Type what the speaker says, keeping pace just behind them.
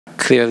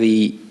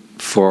Clearly,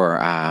 for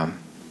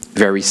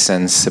very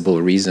sensible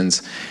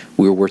reasons,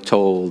 we were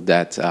told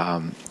that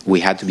we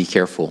had to be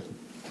careful,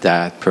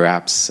 that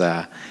perhaps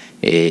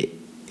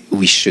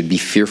we should be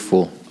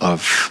fearful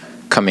of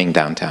coming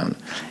downtown.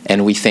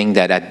 And we think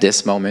that at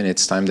this moment,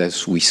 it's time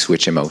that we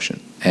switch emotion.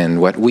 And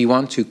what we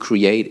want to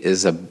create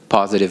is a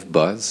positive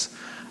buzz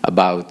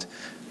about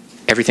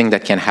everything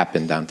that can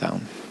happen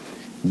downtown.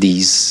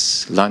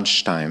 These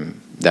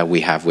lunchtime that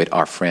we have with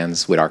our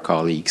friends, with our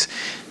colleagues,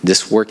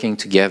 this working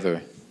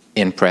together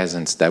in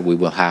presence that we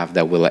will have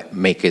that will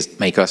make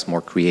us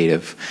more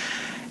creative.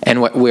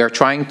 And what we are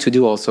trying to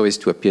do also is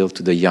to appeal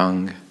to the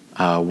young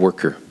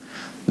worker,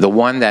 the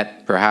one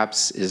that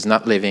perhaps is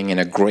not living in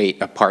a great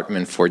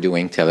apartment for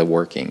doing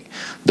teleworking,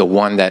 the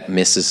one that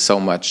misses so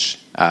much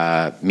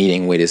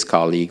meeting with his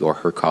colleague or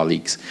her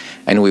colleagues.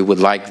 And we would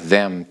like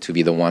them to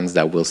be the ones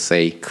that will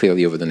say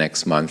clearly over the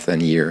next month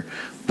and year,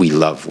 we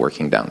love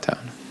working downtown.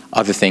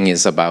 Other thing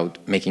is about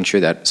making sure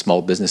that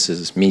small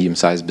businesses,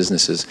 medium-sized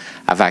businesses,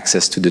 have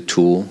access to the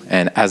tool.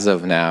 And as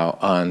of now,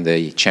 on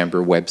the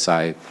Chamber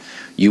website,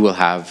 you will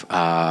have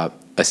a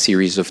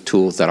series of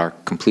tools that are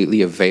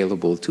completely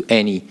available to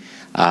any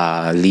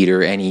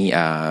leader, any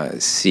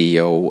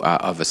CEO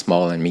of a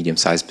small and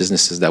medium-sized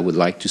businesses that would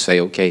like to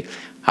say, okay,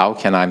 how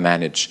can I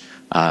manage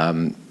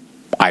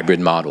hybrid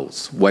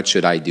models? What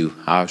should I do?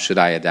 How should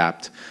I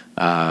adapt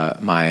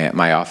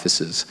my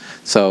offices?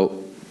 So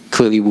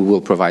clearly we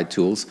will provide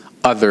tools.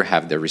 Others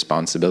have their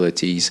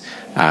responsibilities.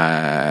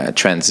 The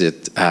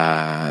transit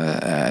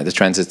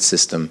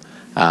system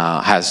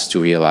has to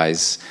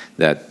realize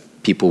that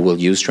people will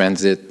use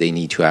transit. They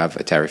need to have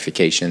a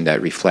tarification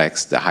that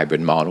reflects the hybrid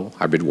model,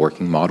 hybrid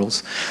working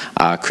models.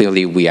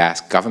 Clearly, we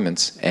ask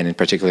governments, and in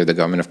particular the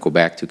government of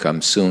Quebec, to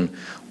come soon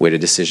with a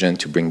decision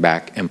to bring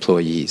back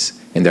employees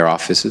in their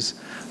offices.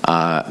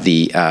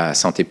 The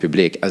Santé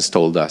Publique has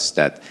told us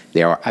that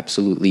there are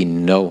absolutely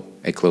no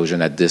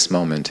eclosion at this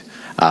moment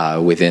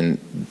within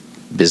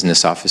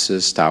business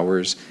offices,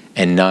 towers,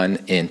 and none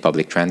in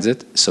public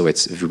transit, so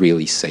it's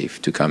really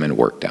safe to come and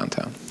work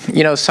downtown.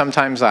 You know,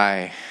 sometimes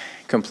I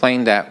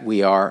complain that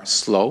we are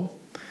slow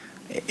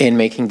in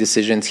making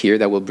decisions here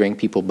that will bring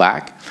people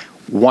back.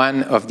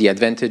 One of the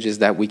advantages is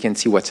that we can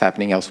see what's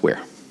happening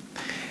elsewhere.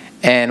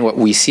 And what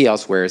we see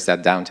elsewhere is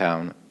that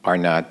downtown are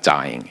not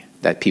dying,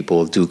 that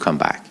people do come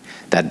back,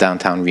 that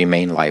downtown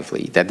remain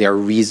lively, that there are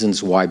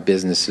reasons why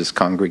businesses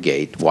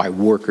congregate, why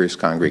workers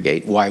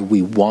congregate, why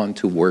we want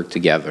to work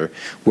together.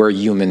 We're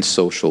human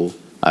social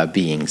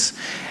beings.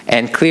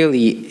 And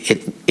clearly,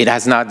 it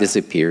has not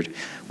disappeared.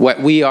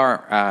 What we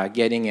are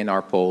getting in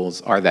our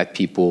polls are that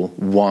people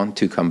want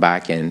to come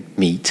back and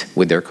meet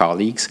with their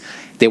colleagues.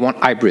 They want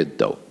hybrid,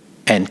 though.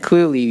 And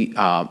clearly,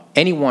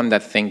 anyone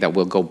that thinks that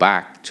we'll go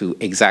back to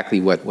exactly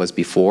what was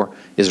before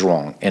is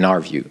wrong, in our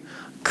view.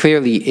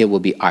 Clearly, it will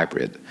be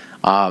hybrid.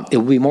 It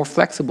will be more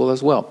flexible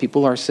as well.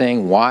 People are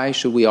saying, why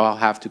should we all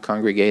have to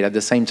congregate at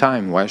the same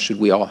time? Why should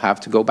we all have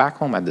to go back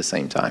home at the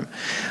same time?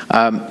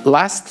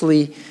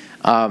 Lastly,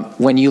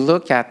 when you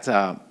look at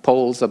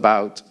polls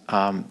about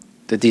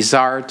the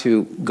desire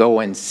to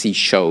go and see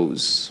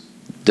shows,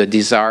 the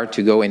desire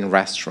to go in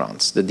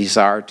restaurants, the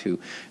desire to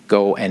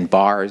go in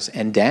bars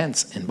and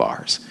dance in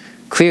bars,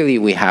 clearly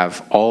we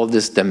have all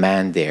this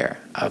demand there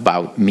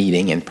about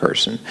meeting in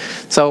person.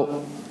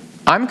 So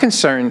I'm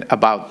concerned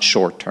about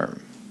short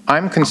term.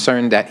 I'm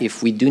concerned that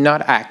if we do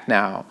not act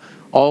now,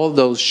 all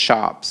those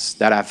shops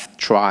that have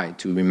tried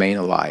to remain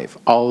alive,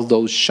 all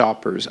those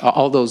shoppers,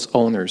 all those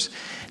owners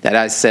that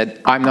I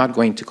said, I'm not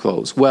going to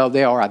close, well,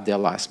 they are at their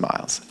last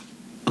miles.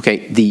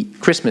 Okay, the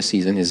Christmas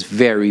season is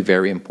very,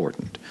 very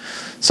important.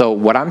 So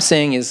what I'm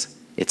saying is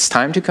it's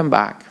time to come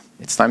back.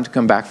 It's time to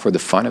come back for the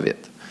fun of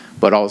it,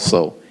 but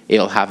also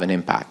it'll have an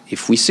impact.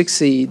 If we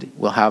succeed,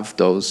 we'll have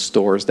those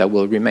stores that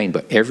will remain.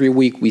 But every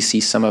week we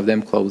see some of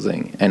them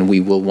closing, and we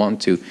will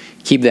want to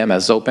keep them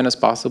as open as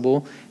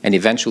possible and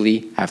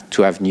eventually have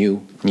to have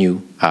new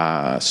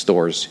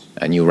stores,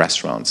 new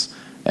restaurants,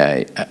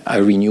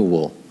 a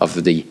renewal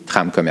of the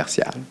trame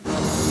commerciale.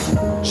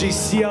 J'ai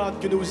si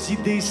hâte que nos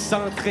idées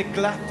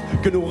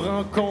s'entre-éclatent, que nos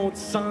rencontres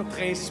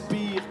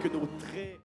s'entre-inspirent, que nos traits...